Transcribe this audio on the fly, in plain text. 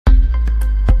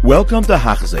Welcome to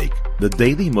Hachzik, the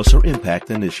Daily Musar Impact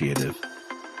Initiative.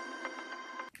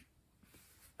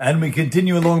 And we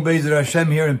continue along Be'ezer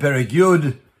Hashem here in Perek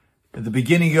Yud, at the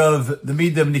beginning of the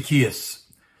Midah of Nikias.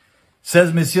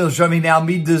 Says Mesilas Shami, now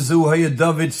Midah zu haya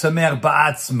David samer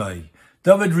ba'atzmai.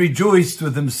 David rejoiced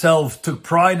with himself, took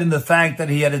pride in the fact that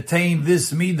he had attained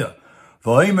this Midah.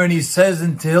 And he says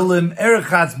in Tehillim,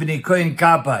 Erchatz b'nei kohen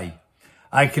kapai.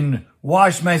 I can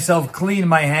wash myself clean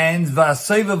my hands, because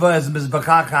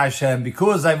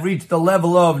I've reached the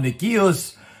level of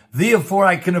Nikios, therefore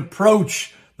I can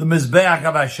approach the Mizbeach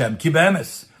of Hashem.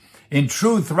 Kibemes. In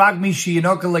truth,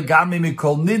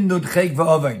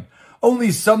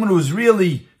 only someone who's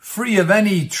really free of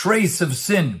any trace of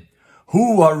sin,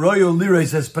 only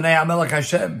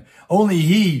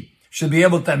he should be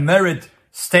able to merit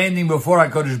standing before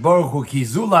HaKadosh Baruch Hu.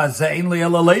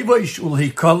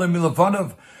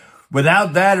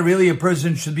 Without that, really a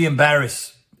person should be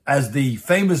embarrassed. As the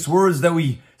famous words that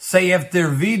we say after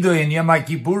Vidoy in Yom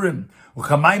Kippurim,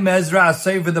 Uchamayim Ezra, I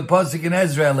say for the Pasuk in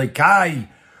Ezra, Lekai,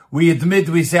 we admit,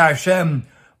 we say Hashem,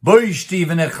 Boishti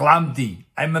v'nechlamti.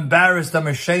 I'm embarrassed, I'm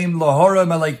ashamed, Lahora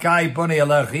Melekai Ponei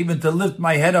Alech, even to lift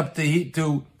my head up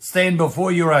to stand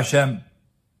before you, Hashem.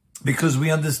 Because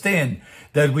we understand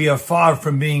that we are far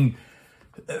from being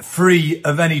free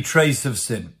of any trace of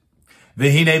sin.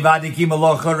 Mesilas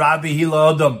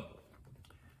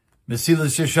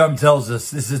Yesharim tells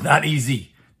us this is not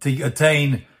easy to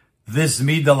attain this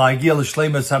midah la'agil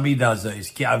shleimus hamidah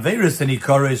zeh. Ki averis and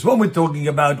ikaris, when we're talking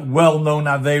about well-known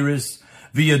averis,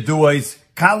 v'yaduos,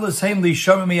 kalos heimli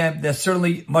shomim, they're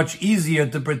certainly much easier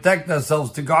to protect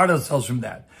ourselves, to guard ourselves from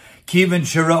that. Kivin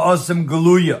shira osam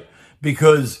galuya,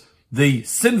 because the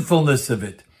sinfulness of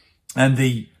it and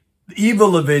the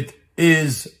evil of it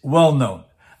is well known.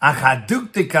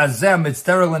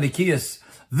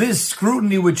 This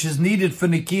scrutiny which is needed for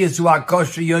Nikias,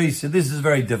 this is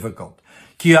very difficult.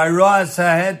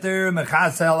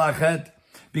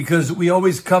 Because we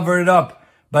always cover it up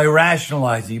by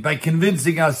rationalizing, by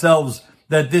convincing ourselves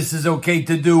that this is okay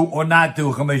to do or not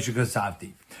do.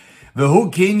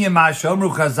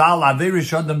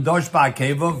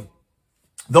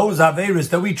 Those averis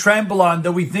that we trample on,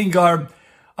 that we think are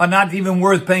not even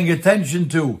worth paying attention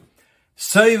to,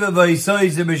 they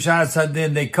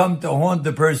come to haunt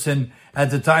the person at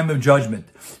the time of judgment.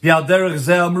 Chazal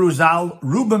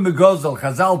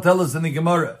tell us in the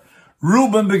Gemara,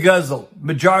 Ruben begazel,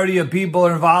 majority of people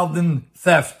are involved in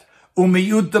theft, and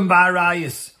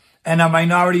a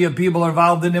minority of people are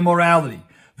involved in immorality.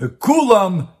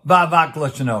 However,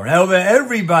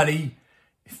 everybody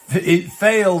it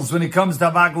fails when it comes to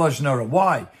avak lashon hara.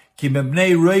 Why?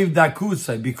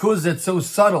 Because it's so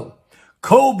subtle.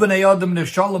 Everybody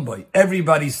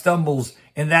stumbles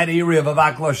in that area of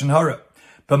avak lashon hara.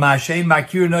 But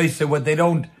what they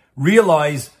don't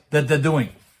realize that they're doing,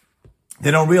 they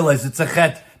don't realize it's a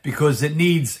chet because it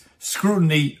needs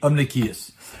scrutiny of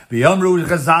Nikias.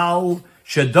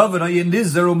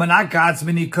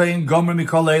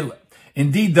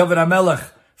 Indeed, David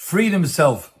HaMelech freed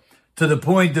himself to the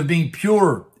point of being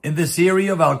pure in this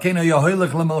area. Here,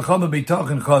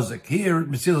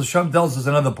 Mesilas Sham tells us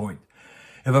another point.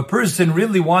 If a person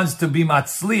really wants to be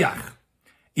matzliach,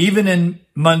 even in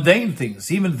mundane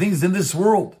things, even things in this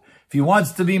world, if he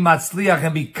wants to be matzliach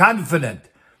and be confident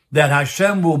that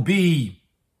Hashem will be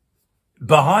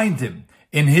behind him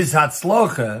in his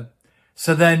hatzlocha,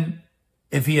 so then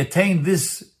if he attained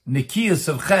this nikias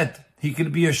of chet, he can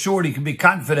be assured, he can be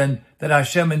confident that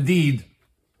Hashem indeed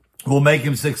will make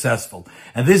him successful.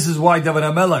 And this is why David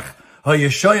HaMelech,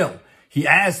 Yeshiel, he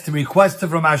asked, requested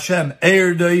from Hashem,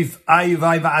 I'm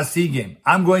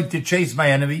going to chase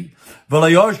my enemy, and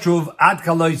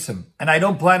I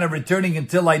don't plan on returning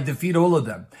until I defeat all of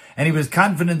them. And he was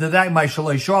confident of that.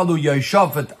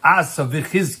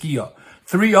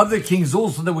 3 other kings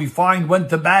also that we find went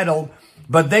to battle,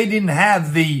 but they didn't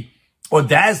have the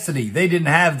audacity, they didn't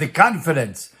have the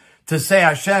confidence to say,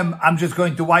 Hashem, I'm just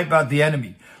going to wipe out the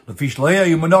enemy. They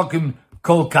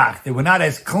were not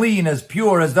as clean, as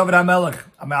pure as David HaMelech.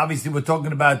 I mean, obviously we're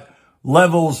talking about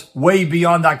levels way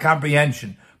beyond our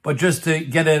comprehension, but just to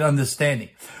get an understanding.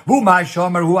 This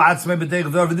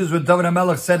is what David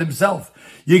HaMelech said himself.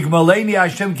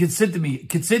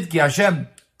 Hashem,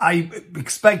 I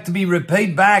expect to be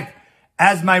repaid back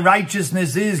as my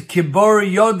righteousness is, kibor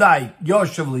yodai,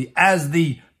 yoshavli, as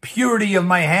the purity of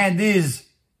my hand is,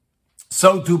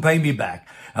 so to pay me back.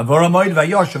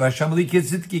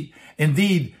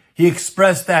 Indeed, he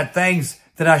expressed that thanks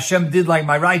that Hashem did like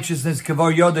my righteousness,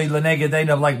 kibor yodai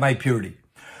lenegedein, like my purity.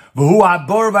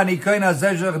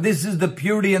 This is the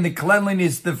purity and the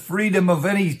cleanliness, the freedom of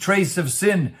any trace of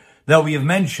sin that we have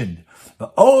mentioned.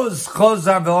 But Oz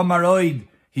Chozar ve'Omaroid,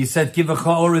 he said,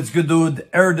 it's gedud,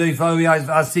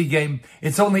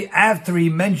 it's only after he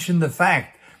mentioned the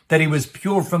fact that he was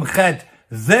pure from chet,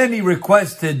 then he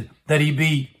requested that he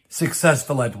be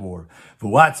successful at war.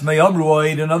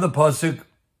 Another pasuk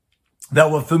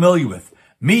that we're familiar with.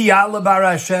 Mi ya'ala bar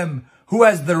Hashem, who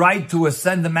has the right to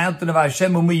ascend the mountain of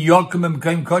Hashem, and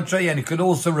it could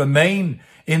also remain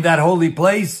in that holy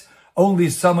place? Only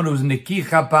someone who's nikich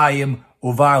hapayim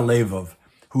uvar levov,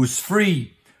 who's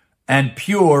free and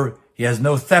pure. He has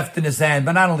no theft in his hand,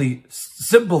 but not only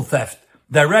simple theft,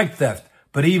 direct theft,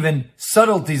 but even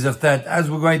subtleties of theft,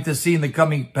 as we're going to see in the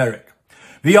coming parak.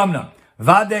 V'yomna,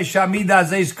 vade shamida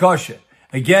zeis kosher.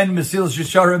 Again, Mesilas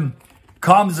Yesharim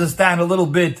calms us down a little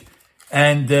bit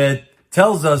and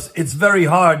tells us it's very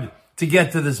hard to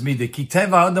get to this midah. Ki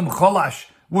teva adam cholash,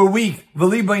 we're weak,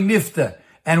 v'libay nifta,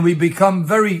 and we become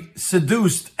very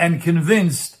seduced and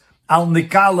convinced al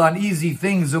nikala, on easy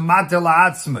things, umatel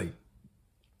ha'atzmei.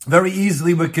 Very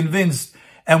easily we're convinced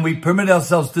and we permit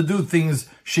ourselves to do things.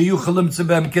 If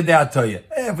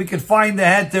we could find the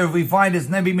heter, if we find it's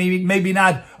maybe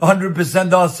not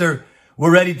 100% aser,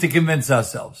 we're ready to convince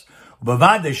ourselves.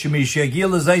 Someone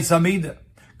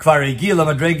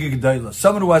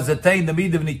who has attained the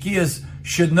midah of Nikias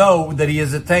should know that he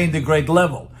has attained a great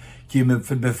level. He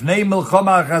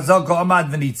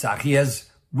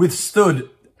has withstood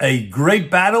a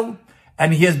great battle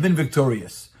and he has been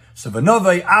victorious. So we're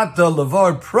going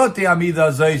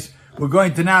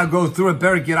to now go through a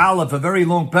Perek Yud Aleph, a very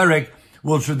long Perek,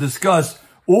 which will discuss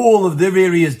all of the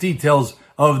various details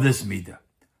of this midah.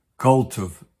 Kol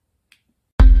Tuv.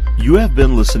 You have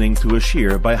been listening to a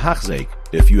shir by Hachzeik.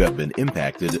 If you have been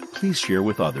impacted, please share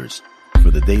with others. For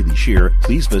the daily shir,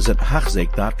 please visit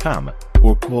Hachzeik.com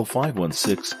or call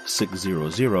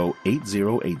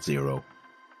 516-600-8080.